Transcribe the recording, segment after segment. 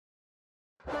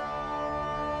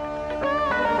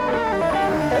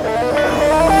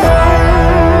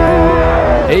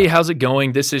Hey, how's it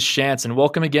going? This is Shantz, and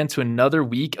welcome again to another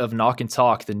week of Knock and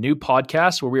Talk, the new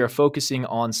podcast where we are focusing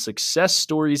on success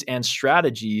stories and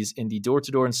strategies in the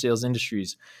door-to-door and sales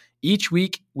industries. Each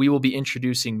week, we will be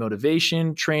introducing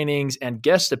motivation, trainings, and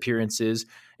guest appearances,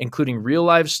 including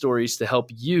real-life stories to help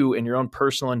you in your own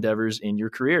personal endeavors in your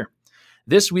career.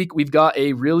 This week, we've got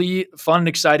a really fun and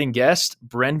exciting guest,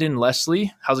 Brendon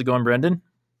Leslie. How's it going, Brendon?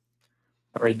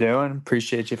 How are you doing?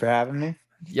 Appreciate you for having me.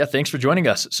 Yeah, thanks for joining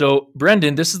us. So,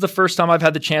 Brendon, this is the first time I've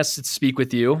had the chance to speak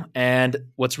with you. And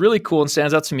what's really cool and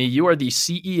stands out to me, you are the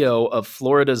CEO of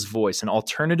Florida's Voice, an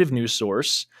alternative news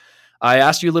source. I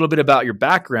asked you a little bit about your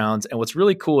background. And what's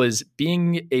really cool is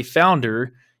being a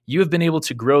founder, you have been able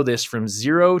to grow this from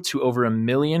 0 to over 1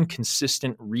 million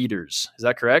consistent readers. Is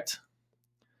that correct?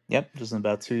 Yep, just in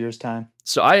about 2 years' time.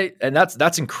 So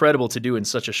that's incredible to do in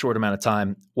such a short amount of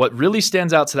time. What really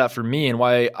stands out to that for me and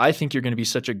why I think you're going to be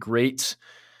such a great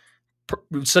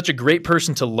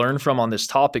person to learn from on this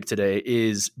topic today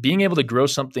is being able to grow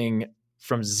something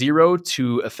from 0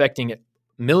 to affecting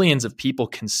millions of people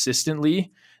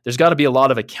consistently. There's got to be a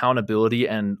lot of accountability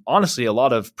and honestly, a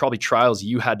lot of probably trials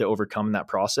you had to overcome in that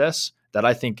process that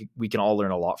I think we can all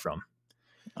learn a lot from.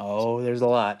 Oh, there's a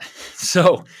lot.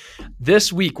 So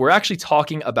this week, we're actually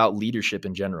talking about leadership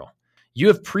in general. You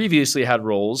have previously had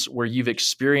roles where you've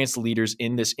experienced leaders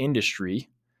in this industry,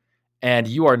 and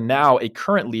you are now a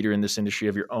current leader in this industry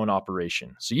of your own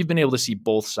operation. So you've been able to see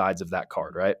both sides of that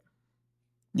card, right?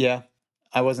 Yeah,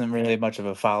 I wasn't really much of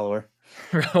a follower.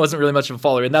 I wasn't really much of a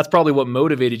follower. And that's probably what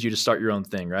motivated you to start your own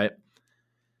thing, right?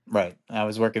 Right. I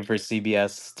was working for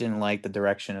CBS, didn't like the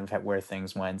direction of where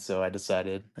things went, so I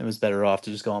decided it was better off to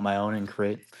just go on my own and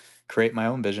create my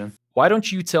own vision. Why don't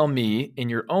you tell me, in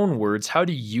your own words, how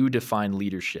do you define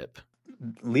leadership?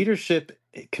 Leadership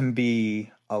can be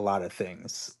a lot of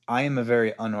things. I am a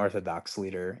very unorthodox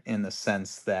leader in the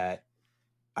sense that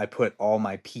I put all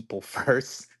my people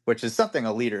first, which is something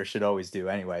a leader should always do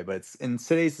anyway. But it's, in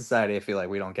today's society, I feel like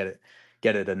we don't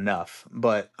get it enough.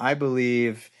 But I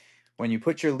believe when you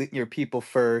put your people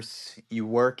first, you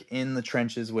work in the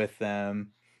trenches with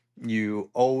them. You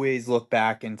always look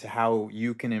back into how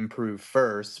you can improve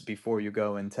first before you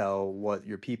go and tell what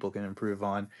your people can improve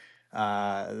on.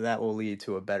 That will lead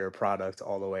to a better product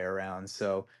all the way around.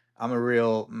 So I'm a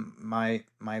real my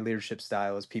leadership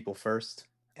style is people first,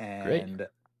 Great.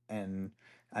 and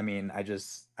I mean,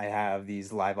 I have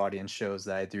these live audience shows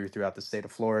that I do throughout the state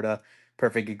of Florida.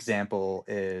 Perfect example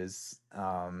is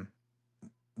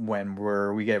when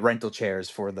we get rental chairs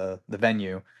for the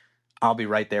venue. I'll be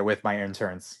right there with my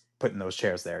interns putting those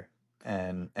chairs there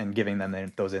and giving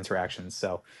them those interactions.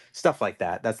 So stuff like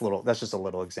that. That's just a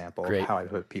little example of Great. how I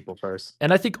put people first.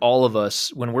 And I think all of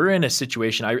us, when we're in a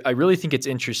situation, I really think it's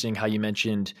interesting how you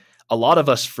mentioned a lot of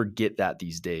us forget that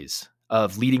these days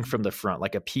of leading from the front,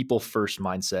 like a people first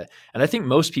mindset. And I think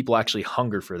most people actually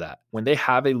hunger for that. When they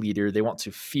have a leader, they want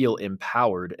to feel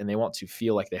empowered and they want to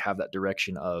feel like they have that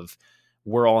direction of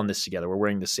we're all in this together. We're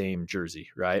wearing the same jersey,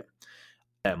 right?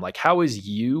 Like, how is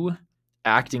you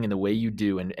acting in the way you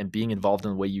do and being involved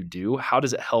in the way you do? How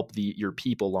does it help your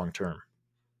people long term?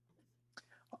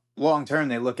 Long term,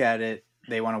 they look at it,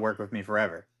 they want to work with me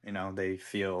forever. They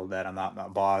feel that I'm not my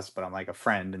boss, but I'm like a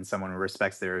friend and someone who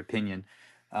respects their opinion.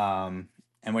 And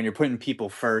when you're putting people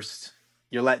first,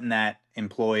 you're letting that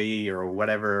employee or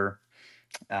whatever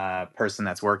person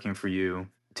that's working for you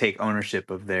take ownership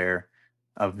of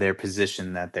their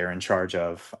position that they're in charge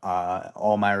of.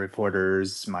 All my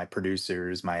reporters, my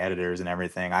producers, my editors, and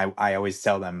everything. I always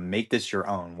tell them, make this your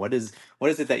own. What is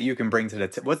it that you can bring to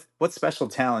the what special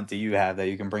talent do you have that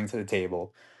you can bring to the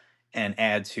table and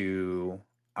add to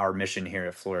our mission here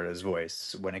at Florida's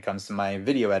Voice? When it comes to my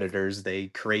video editors, they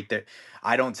create their.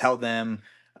 I don't tell them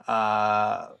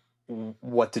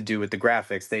what to do with the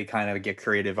graphics. They kind of get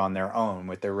creative on their own.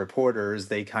 With their reporters,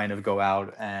 they kind of go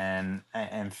out and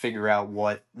figure out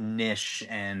what niche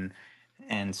and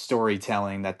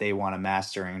storytelling that they want to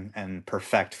master and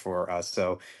perfect for us.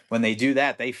 So when they do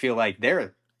that, they feel like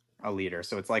they're a leader.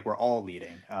 So it's like we're all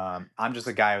leading. I'm just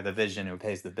a guy with a vision who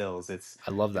pays the bills.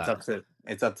 I love that.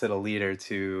 It's up to the leader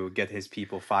to get his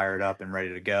people fired up and ready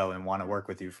to go and want to work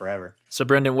with you forever. So,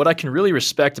 Brendon, what I can really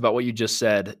respect about what you just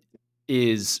said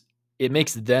is it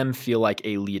makes them feel like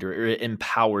a leader, or it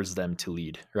empowers them to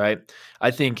lead, right?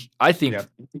 I think Yep.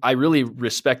 I really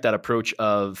respect that approach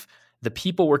of the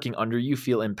people working under you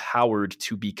feel empowered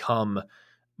to become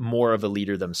more of a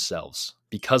leader themselves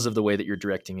because of the way that you're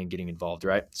directing and getting involved,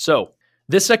 right? So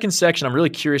this second section, I'm really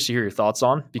curious to hear your thoughts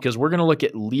on, because we're going to look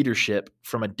at leadership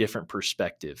from a different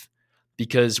perspective.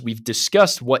 because we've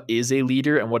discussed what is a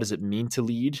leader and what does it mean to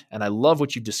lead. And I love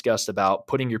what you discussed about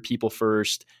putting your people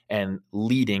first and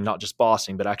leading, not just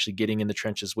bossing, but actually getting in the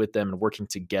trenches with them and working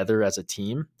together as a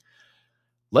team.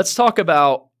 Let's talk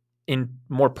about, in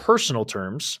more personal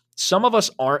terms, some of us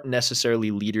aren't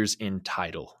necessarily leaders in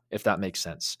title, if that makes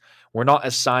sense. We're not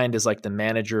assigned as like the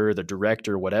manager, the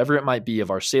director, whatever it might be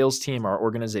of our sales team, our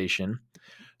organization.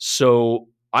 So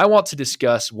I want to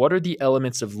discuss what are the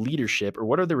elements of leadership, or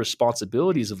what are the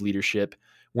responsibilities of leadership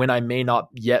when I may not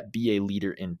yet be a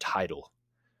leader in title.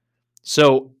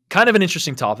 So kind of an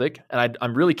interesting topic, and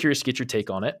I'm really curious to get your take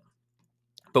on it.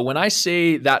 But when I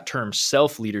say that term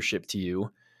self-leadership to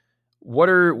you,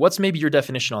 what's maybe your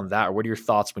definition on that, or what are your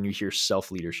thoughts when you hear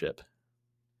self-leadership?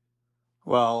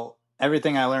 Well,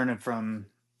 everything I learned from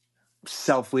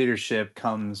self leadership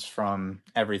comes from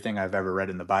everything I've ever read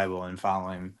in the Bible and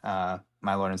following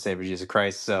my Lord and Savior Jesus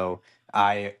Christ. So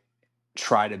I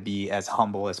try to be as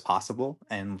humble as possible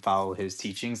and follow his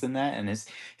teachings in that. And his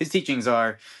teachings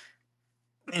are,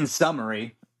 in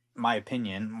summary, my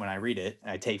opinion when I read it,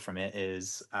 I take from it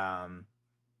is, how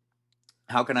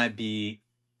can I be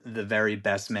the very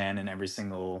best man in every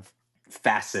single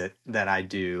facet that I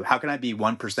do? How can I be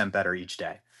 1% better each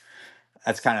day?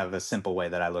 That's kind of a simple way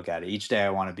that I look at it. Each day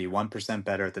I want to be 1%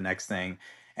 better at the next thing.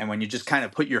 And when you just kind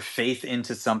of put your faith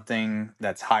into something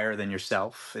that's higher than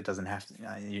yourself, it doesn't have to,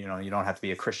 you don't have to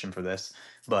be a Christian for this,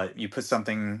 but you put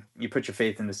your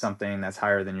faith into something that's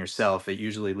higher than yourself, it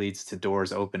usually leads to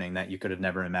doors opening that you could have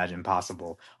never imagined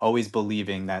possible. Always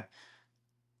believing that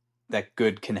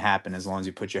good can happen as long as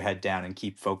you put your head down and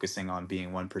keep focusing on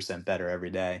being 1% better every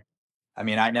day. I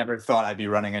mean, I never thought I'd be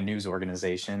running a news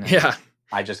organization, and Yeah.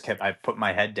 I put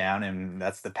my head down, and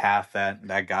that's the path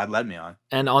that God led me on.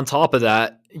 And on top of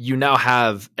that, you now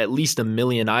have at least 1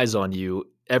 million eyes on you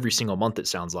every single month, it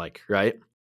sounds like, right?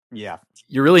 Yeah.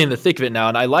 You're really in the thick of it now.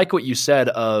 And I like what you said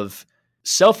of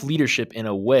self-leadership. In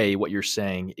a way, what you're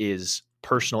saying is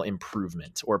personal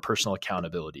improvement or personal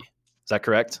accountability. Is that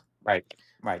correct? Right.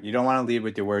 Right. You don't want to lead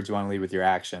with your words, you want to lead with your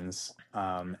actions.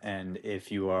 And if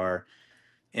you are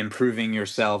improving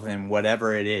yourself in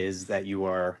whatever it is that you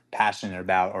are passionate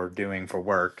about or doing for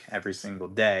work every single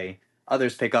day,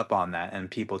 others pick up on that, and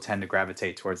people tend to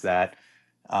gravitate towards that,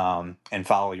 and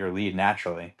follow your lead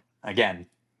naturally. Again,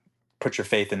 put your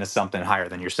faith into something higher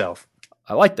than yourself.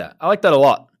 I like that. I like that a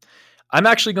lot. I'm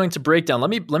actually going to break down. Let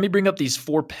me bring up these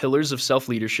 4 pillars of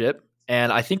self-leadership, and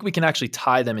I think we can actually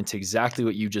tie them into exactly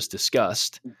what you just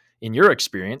discussed in your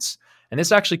experience. And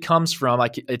this actually comes from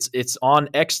it's on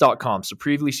x.com, so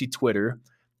previously Twitter,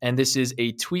 and this is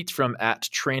a tweet from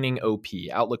 @trainingop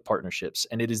Outlook Partnerships,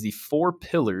 and it is the 4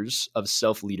 pillars of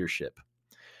self-leadership.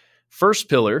 First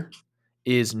pillar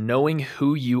is knowing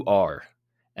who you are,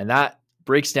 and that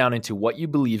breaks down into what you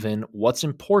believe in, what's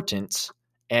important,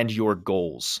 and your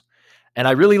goals. And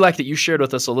I really like that you shared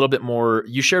with us a little bit more.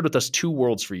 You shared with us 2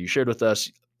 worlds for you. You shared with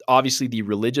us, obviously, the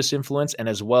religious influence, and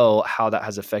as well how that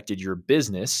has affected your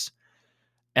business.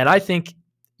 And I think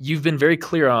you've been very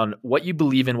clear on what you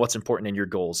believe in, what's important in your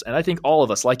goals. And I think all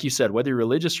of us, like you said, whether you're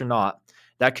religious or not,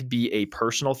 that could be a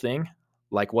personal thing.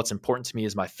 Like what's important to me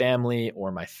is my family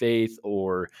or my faith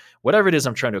or whatever it is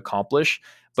I'm trying to accomplish.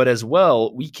 But as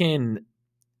well, we can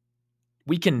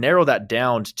narrow that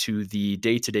down to the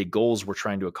day-to-day goals we're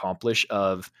trying to accomplish.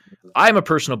 I'm a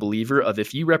personal believer of,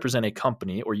 if you represent a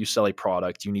company or you sell a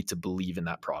product, you need to believe in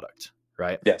that product,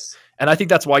 right? Yes. And I think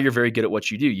that's why you're very good at what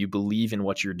you do. You believe in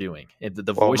what you're doing,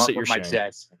 the Well, voice that you're my sharing.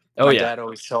 dad, Oh my yeah, dad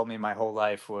always told me my whole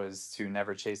life was to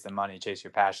never chase the money, chase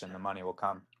your passion. The money will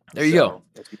come. there you go.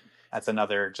 That's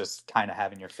another, just kind of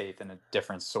having your faith in a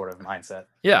different sort of mindset.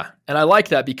 Yeah. And I like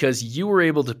that because you were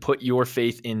able to put your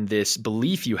faith in this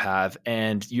belief you have,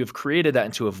 and you have created that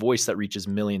into a voice that reaches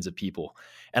millions of people.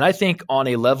 And I think on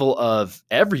a level of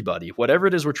everybody, whatever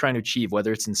it is we're trying to achieve,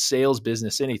 whether it's in sales,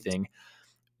 business, anything,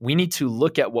 we need to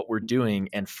look at what we're doing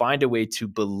and find a way to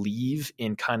believe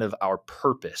in kind of our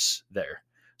purpose there.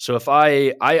 So if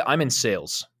I'm in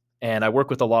sales and I work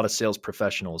with a lot of sales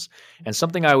professionals, and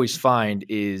something I always find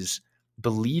is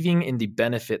believing in the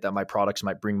benefit that my products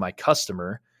might bring my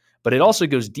customer, but it also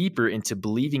goes deeper into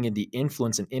believing in the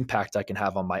influence and impact I can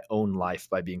have on my own life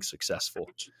by being successful.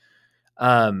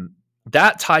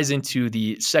 That ties into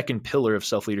the second pillar of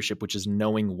self-leadership, which is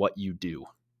knowing what you do.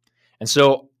 And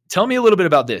so tell me a little bit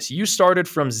about this. You started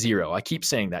from zero. I keep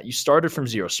saying that. You started from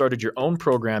zero, started your own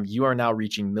program. You are now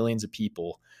reaching millions of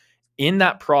people. In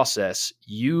that process,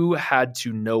 you had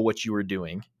to know what you were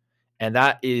doing. And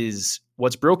that is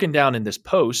what's broken down in this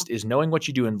post, is knowing what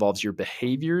you do involves your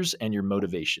behaviors and your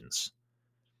motivations.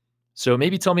 So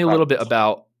maybe tell me a little bit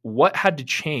about what had to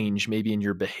change maybe in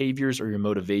your behaviors or your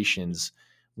motivations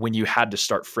when you had to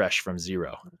start fresh from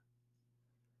zero?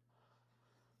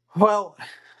 Well,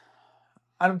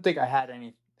 I don't think I had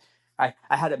any. I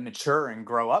had to mature and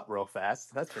grow up real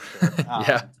fast. That's for sure.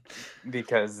 Yeah,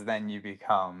 Because then you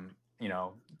become,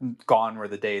 gone were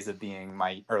the days of being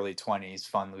my early 20s,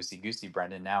 fun, loosey goosey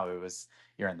Brendan. Now it was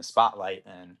you're in the spotlight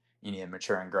and you need to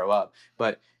mature and grow up.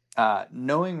 But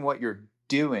knowing what you're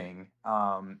doing,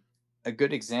 a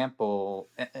good example,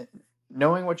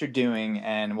 knowing what you're doing,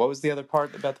 and what was the other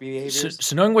part about the behaviors?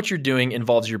 so knowing what you're doing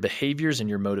involves your behaviors and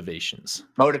your motivations.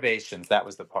 Motivations. That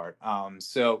was the part.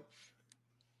 So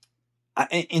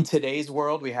in today's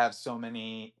world, we have so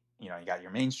many. You got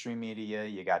your mainstream media,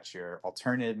 you got your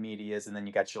alternative medias, and then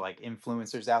you got your like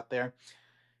influencers out there.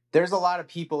 There's a lot of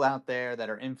people out there that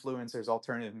are influencers,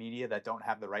 alternative media, that don't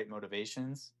have the right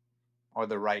motivations or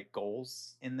the right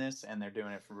goals in this, and they're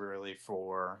doing it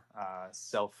for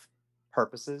self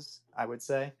purposes, I would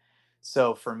say.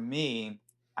 So for me,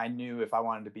 I knew if I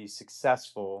wanted to be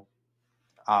successful,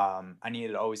 I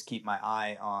needed to always keep my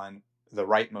eye on the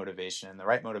right motivation. And the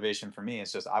right motivation for me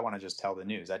is just I want to just tell the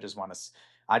news. I just want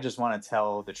to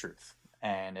tell the truth.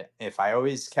 And if I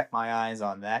always kept my eyes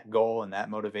on that goal and that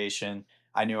motivation,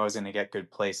 I knew I was going to get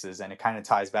good places. And it kind of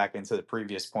ties back into the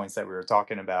previous points that we were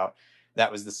talking about.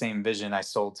 That was the same vision I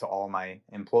sold to all my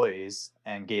employees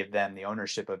and gave them the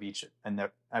ownership of each and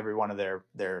every one of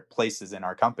their places in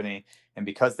our company. And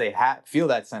because they feel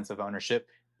that sense of ownership,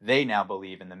 they now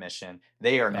believe in the mission.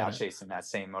 They are Got now it. chasing that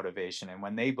same motivation, and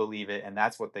when they believe it and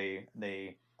that's what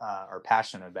they are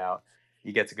passionate about,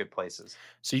 you get to good places.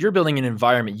 So you're building an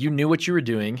environment. You knew what you were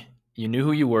doing. You knew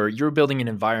who you were. You're building an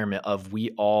environment of we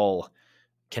all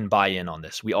can buy in on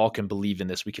this. We all can believe in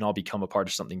this. We can all become a part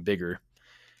of something bigger.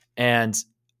 And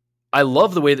I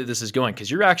love the way that this is going because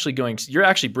you're actually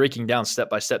breaking down step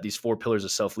by step these 4 pillars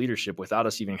of self leadership without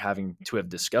us even having to have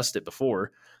discussed it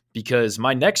before. Because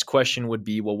my next question would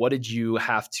be, well, what did you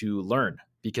have to learn?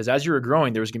 Because as you were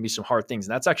growing, there was going to be some hard things.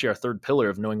 And that's actually our 3rd pillar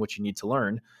of knowing what you need to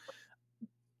learn.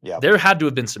 Yep. There had to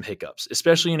have been some hiccups,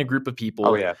 especially in a group of Oh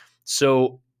people. yeah.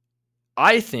 So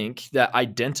I think that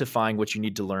identifying what you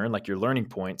need to learn, like your learning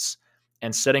points,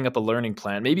 and setting up a learning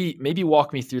plan, maybe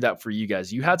walk me through that for you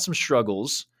guys. You had some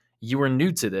struggles. You were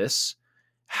new to this.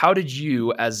 How did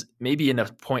you, as maybe in a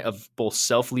point of both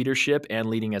self leadership and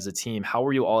leading as a team, how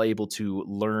were you all able to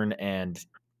learn and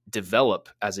develop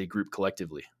as a group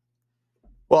collectively?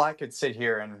 Well, I could sit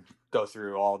here and go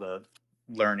through all the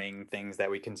learning things that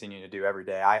we continue to do every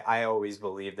day. I always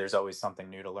believe there's always something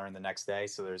new to learn the next day.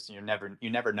 So you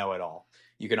never know it all.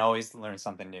 You can always learn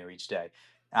something new each day.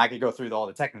 And I could go through all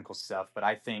the technical stuff, but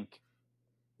I think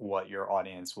what your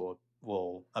audience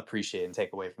will appreciate and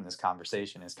take away from this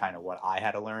conversation is kind of what I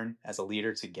had to learn as a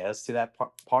leader to get us to that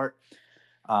part.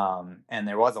 And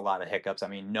there was a lot of hiccups. I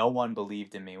mean, no one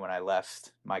believed in me when I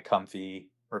left my comfy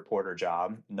reporter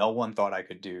job. No one thought I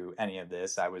could do any of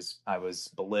this. I was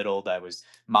belittled. I was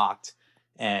mocked,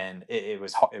 and it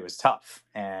was tough.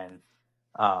 And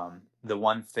the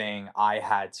one thing I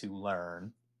had to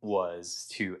learn was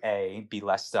to be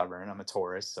less stubborn. I'm a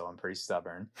Taurus, so I'm pretty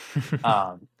stubborn.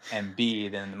 And B,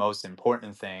 then the most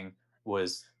important thing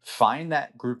was find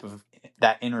that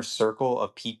inner circle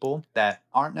of people that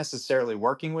aren't necessarily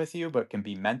working with you, but can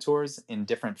be mentors in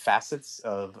different facets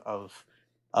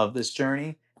of this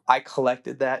journey. I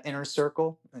collected that inner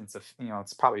circle. And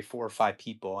it's probably 4 or 5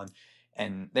 people,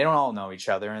 and they don't all know each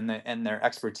other, and their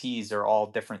expertise are all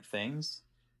different things,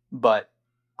 but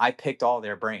I picked all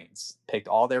their brains.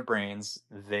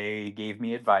 They gave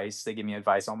me advice. They give me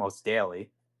advice almost daily.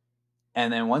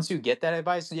 And then once you get that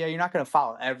advice, yeah, you're not going to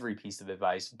follow every piece of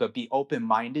advice, but be open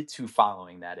minded to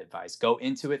following that advice. Go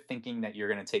into it thinking that you're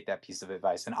going to take that piece of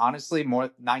advice. And honestly, more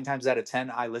 9 times out of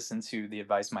 10, I listen to the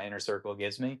advice my inner circle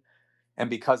gives me. And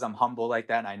because I'm humble like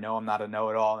that, and I know I'm not a know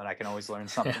it all, and I can always learn Yeah,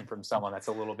 something from someone that's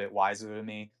a little bit wiser than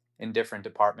me in different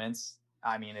departments.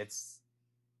 I mean, it's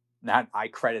not, I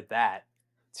credit that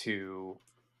to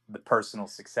the personal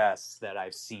success that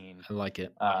I've seen I like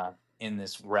it. in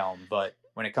this realm. But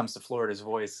when it comes to Florida's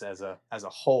Voice as a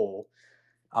whole,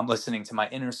 I'm listening to my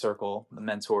inner circle, the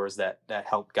mentors that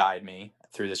help guide me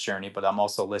through this journey. But I'm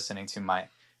also listening to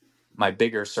my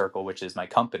bigger circle, which is my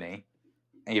company.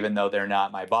 Even though they're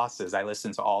not my bosses, I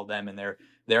listen to all of them and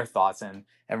their thoughts and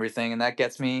everything, and that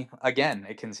gets me again.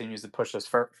 It continues to push us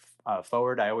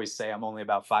forward. I always say I'm only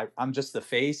about five. I'm just the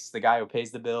face, the guy who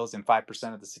pays the bills, and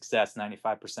 5% of the success,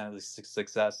 95% of the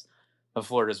success of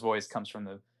Florida's Voice comes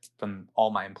from all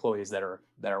my employees that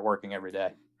are working every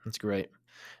day. That's great.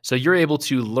 So you're able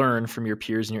to learn from your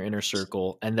peers in your inner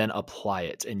circle and then apply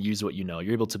it and use what you know.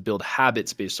 You're able to build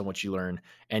habits based on what you learn,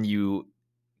 and you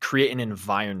create an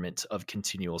environment of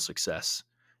continual success.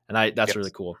 And that's really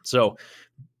Yes. cool. So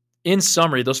in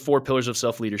summary, those 4 pillars of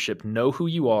self-leadership: know who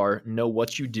you are, know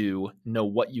what you do, know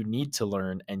what you need to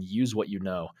learn, and use what you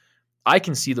know. I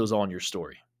can see those all in your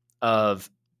story of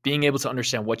being able to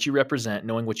understand what you represent,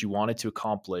 knowing what you wanted to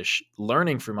accomplish,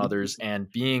 learning from others, and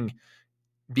being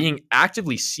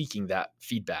actively seeking that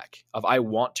feedback of I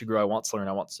want to grow, I want to learn,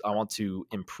 I want to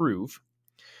improve.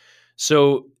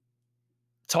 So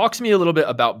talk to me a little bit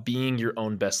about being your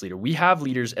own best leader. We have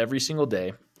leaders every single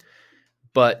day,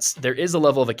 but there is a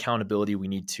level of accountability we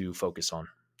need to focus on.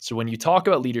 So when you talk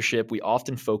about leadership, we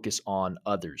often focus on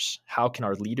others. How can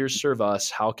our leaders serve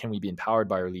us? How can we be empowered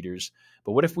by our leaders?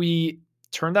 But what if we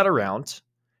turn that around,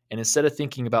 and instead of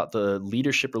thinking about the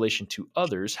leadership relation to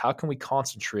others, how can we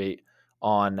concentrate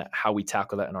on how we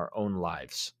tackle that in our own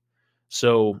lives?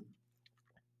 So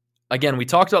again, we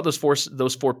talked about those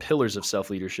four pillars of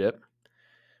self-leadership.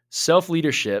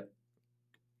 Self-leadership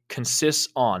consists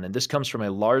on, and this comes from a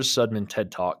Lars Sudman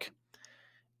TED Talk,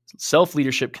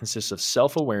 self-leadership consists of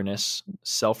self-awareness,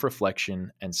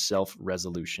 self-reflection, and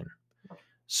self-resolution.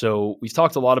 So we've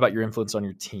talked a lot about your influence on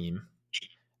your team.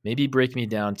 Maybe break me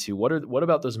down to what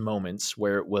about those moments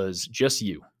where it was just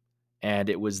you, and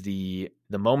it was the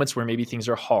moments where maybe things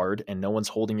are hard and no one's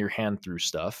holding your hand through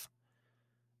stuff.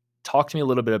 Talk to me a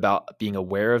little bit about being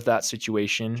aware of that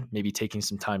situation, maybe taking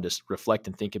some time to reflect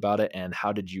and think about it, and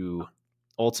how did you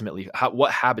ultimately,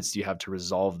 what habits do you have to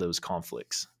resolve those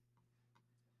conflicts?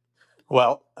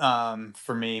 Well,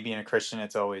 for me, being a Christian,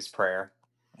 it's always prayer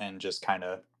and just kind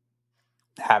of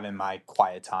having my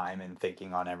quiet time and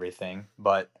thinking on everything.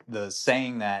 But the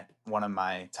saying that one of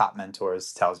my top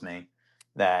mentors tells me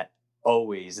that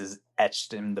always is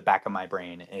etched in the back of my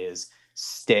brain is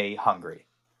stay hungry.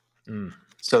 Mm,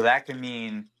 So that can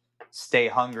mean stay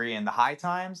hungry in the high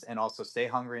times and also stay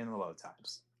hungry in the low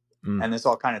times. mm, And this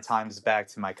all kind of ties back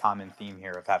to my common theme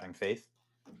here of having faith.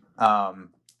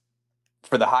 Um,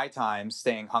 for the high times,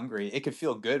 staying hungry, it could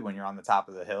feel good when you're on the top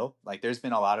of the hill. Like there's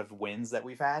been a lot of wins that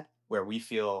we've had where we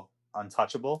feel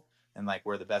untouchable and like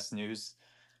we're the best news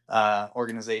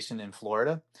organization in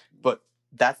Florida. But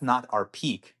that's not our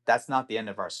peak. That's not the end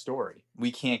of our story.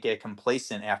 We can't get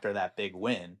complacent after that big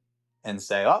win and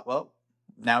say, oh, well,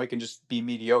 now we can just be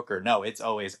mediocre. No, it's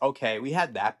always, okay, we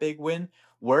had that big win.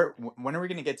 When are we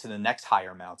going to get to the next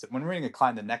higher mountain? When are we going to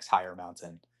climb the next higher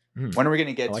mountain? mm. When are we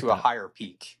going to I get like to a that. higher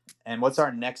peak? And what's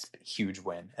our next huge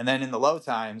win? And then in the low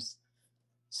times,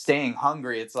 staying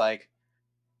hungry, it's like,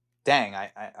 dang,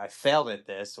 I failed at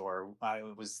this, or I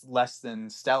was less than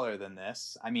stellar than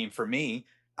this. I mean, for me,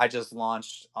 I just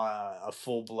launched our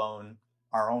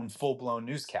own full blown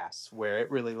newscast where it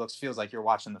really feels like you're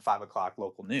watching the 5 o'clock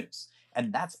local news.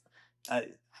 And that's, uh,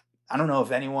 I don't know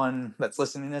if anyone that's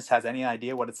listening to this has any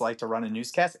idea what it's like to run a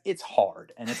newscast. It's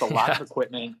hard and it's a lot Yeah. of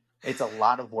equipment, it's a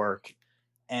lot of work.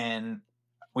 And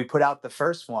we put out the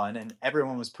first one and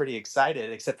everyone was pretty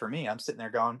excited, except for me. I'm sitting there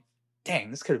going,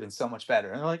 dang, this could have been so much better.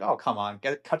 And they're like, oh, come on,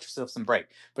 cut yourself some break.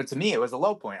 But to me, it was a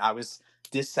low point. I was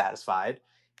dissatisfied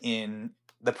in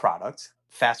the product.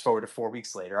 Fast forward to 4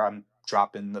 weeks later, I'm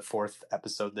dropping the 4th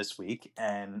episode this week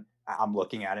and I'm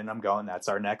looking at it and I'm going,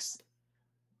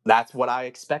 that's what I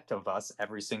expect of us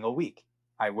every single week.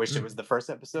 I wish it Mm. was the first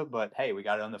episode, but hey, we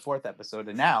got it on the 4th episode.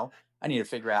 And now I need to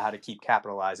figure out how to keep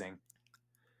capitalizing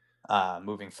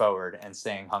moving forward and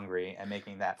staying hungry and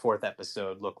making that 4th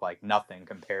episode look like nothing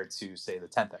compared to, say, the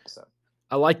 10th episode.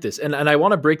 I like this. And I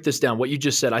want to break this down. What you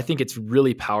just said, I think it's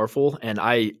really powerful. And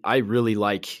I really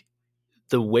like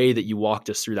the way that you walked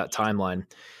us through that timeline.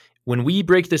 When we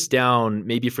break this down,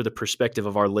 maybe for the perspective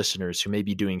of our listeners who may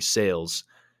be doing sales,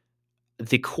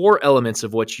 the core elements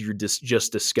of what you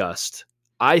just discussed,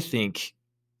 I think,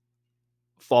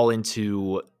 fall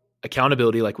into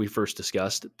accountability, like we first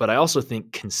discussed, but I also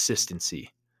think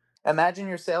consistency. Imagine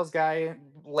your sales guy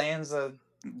lands a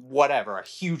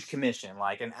huge commission,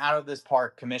 like an out of this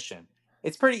park commission.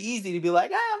 It's pretty easy to be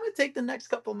like, I'm going to take the next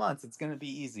couple months. It's going to be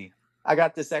easy. I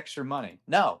got this extra money.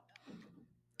 No,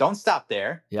 don't stop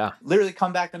there. Yeah. Literally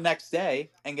come back the next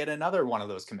day and get another one of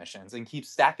those commissions and keep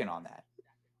stacking on that.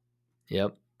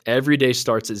 Yep. Every day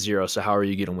starts at zero. So how are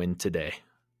you going to win today?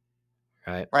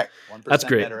 Right. Right. That's 1%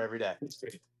 great. better every day.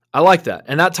 I like that.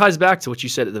 And that ties back to what you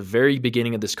said at the very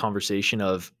beginning of this conversation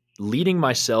of leading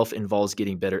myself involves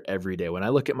getting better every day. When I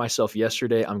look at myself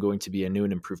yesterday, I'm going to be a new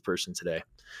and improved person today.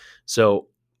 So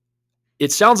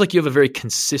it sounds like you have a very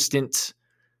consistent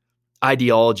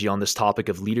ideology on this topic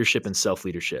of leadership and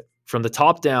self-leadership. From the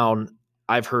top down,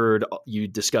 I've heard you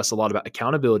discuss a lot about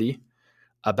accountability,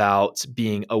 about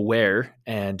being aware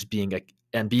and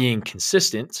being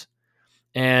consistent.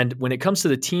 And when it comes to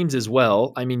the teams as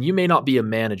well, I mean, you may not be a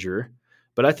manager,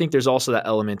 but I think there's also that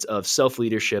element of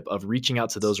self-leadership, of reaching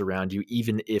out to those around you,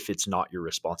 even if it's not your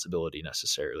responsibility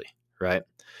necessarily, right?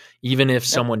 Even if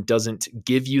Yep. someone doesn't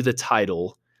give you the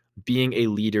title, being a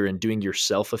leader and doing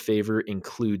yourself a favor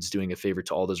includes doing a favor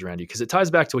to all those around you. Because it ties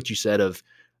back to what you said of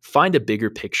find a bigger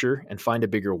picture and find a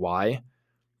bigger why.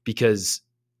 Because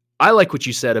I like what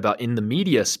you said about in the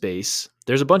media space,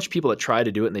 there's a bunch of people that try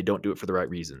to do it and they don't do it for the right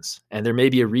reasons. And there may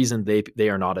be a reason they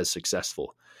are not as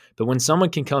successful. But when someone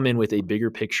can come in with a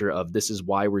bigger picture of this is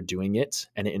why we're doing it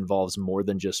and it involves more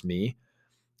than just me,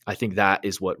 I think that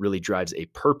is what really drives a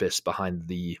purpose behind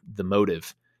the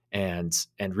motive and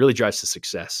really drives to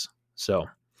success. So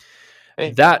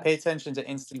that Pay attention to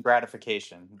instant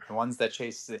gratification. The ones that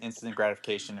chase the instant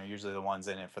gratification are usually the ones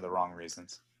in it for the wrong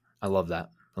reasons. I love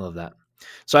that. I love that.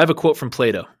 So I have a quote from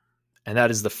Plato, and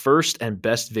that is the first and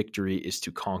best victory is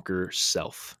to conquer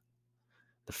self.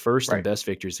 The first and Right. best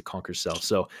victory is to conquer self.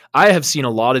 So I have seen a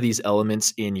lot of these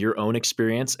elements in your own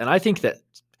experience, and I think that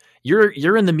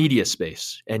you're in the media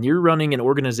space and you're running an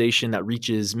organization that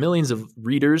reaches millions of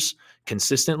readers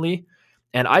consistently.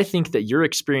 And I think that your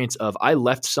experience of I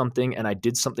left something and I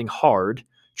did something hard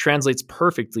translates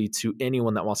perfectly to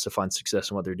anyone that wants to find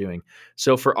success in what they're doing.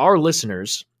 So for our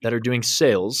listeners that are doing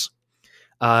sales,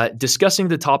 discussing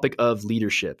the topic of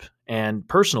leadership and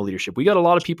personal leadership, we got a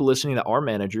lot of people listening that are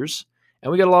managers.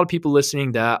 And we got a lot of people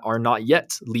listening that are not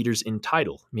yet leaders in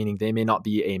title, meaning they may not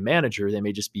be a manager, they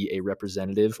may just be a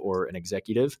representative or an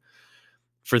executive.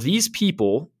 For these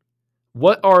people,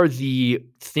 what are the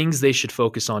things they should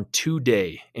focus on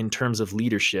today in terms of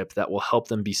leadership that will help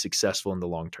them be successful in the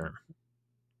long term?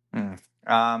 Hmm.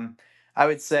 Um, I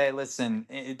would say, listen,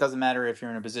 it doesn't matter if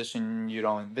you're in a position you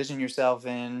don't envision yourself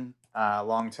in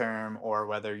long term, or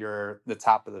whether you're the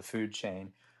top of the food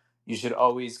chain. You should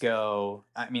always go.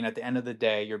 I mean, at the end of the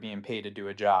day, you're being paid to do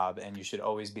a job, and you should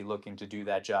always be looking to do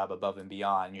that job above and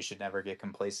beyond. You should never get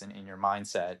complacent in your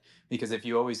mindset, because if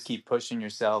you always keep pushing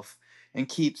yourself and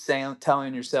keep saying,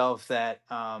 telling yourself that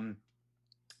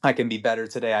I can be better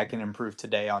today, I can improve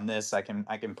today on this, I can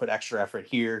put extra effort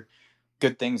here,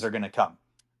 good things are going to come,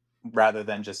 rather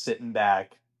than just sitting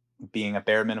back, being a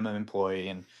bare minimum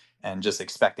employee, and just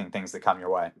expecting things to come your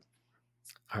way.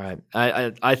 All right.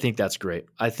 I think that's great.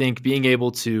 I think being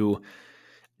able to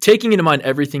taking into mind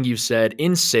everything you've said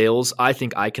in sales, I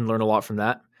think I can learn a lot from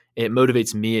that. It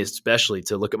motivates me especially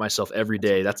to look at myself every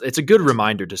day. It's a good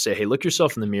reminder to say, hey, look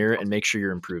yourself in the mirror and make sure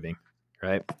you're improving.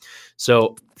 Right.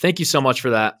 So thank you so much for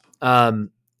that. And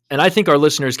I think our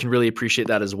listeners can really appreciate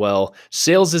that as well.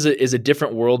 Sales is a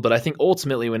different world, but I think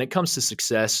ultimately when it comes to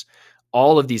success,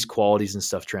 all of these qualities and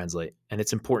stuff translate. And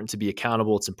it's important to be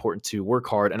accountable. It's important to work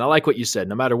hard. And I like what you said.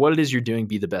 No matter what it is you're doing,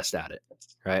 be the best at it.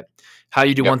 Right. How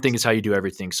you do one Yep. thing is how you do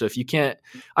everything. So if you can't,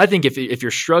 I think if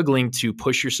you're struggling to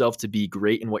push yourself to be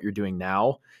great in what you're doing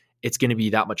now, it's going to be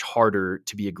that much harder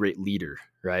to be a great leader.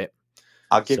 Right.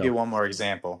 I'll give So you one more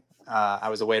example. I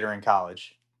was a waiter in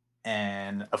college,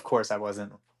 and of course, I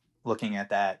wasn't looking at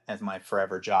that as my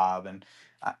forever job, and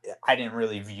I didn't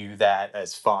really view that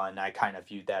as fun. I kind of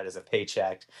viewed that as a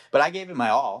paycheck, but I gave it my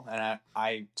all, and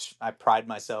I pride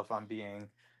myself on being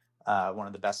one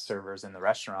of the best servers in the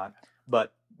restaurant.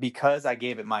 But because I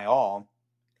gave it my all,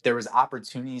 there was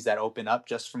opportunities that opened up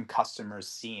just from customers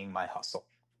seeing my hustle,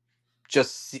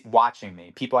 just watching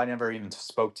me, people I never even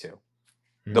spoke to.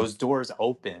 mm, Those doors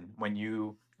open when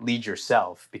you lead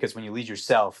yourself, because when you lead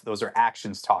yourself, those are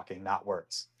actions talking, not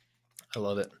words. I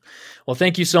love it. Well,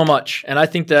 thank you so much. And I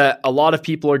think that a lot of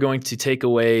people are going to take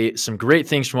away some great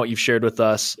things from what you've shared with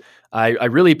us. I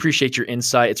really appreciate your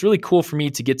insight. It's really cool for me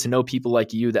to get to know people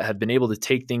like you that have been able to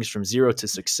take things from zero to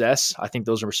success. I think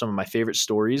those are some of my favorite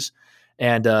stories.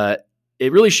 And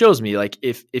it really shows me like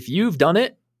if you've done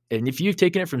it and if you've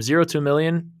taken it from 0 to 1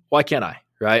 million, why can't I?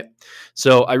 Right.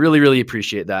 So I really, really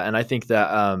appreciate that. And I think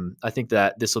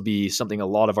that this will be something a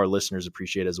lot of our listeners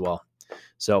appreciate as well.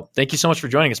 So thank you so much for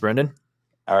joining us, Brendon.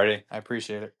 Alrighty, I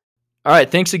appreciate it. All right.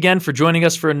 Thanks again for joining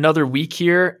us for another week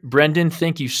here. Brendon,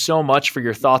 thank you so much for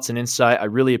your thoughts and insight. I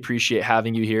really appreciate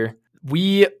having you here.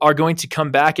 We are going to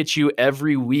come back at you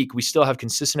every week. We still have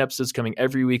consistent episodes coming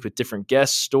every week with different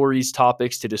guests, stories,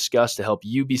 topics to discuss to help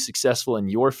you be successful in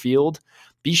your field.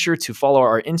 Be sure to follow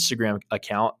our Instagram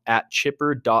account at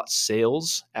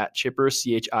chipper.sales, at chipper,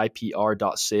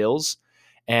 CHIPR.sales,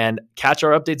 and catch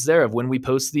our updates there of when we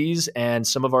post these and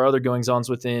some of our other goings-ons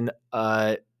within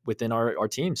our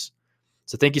teams.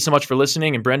 So thank you so much for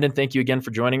listening. And Brendon, thank you again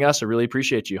for joining us. I really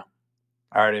appreciate you.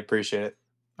 Alrighty, appreciate it.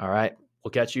 All right.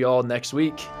 We'll catch you all next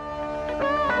week.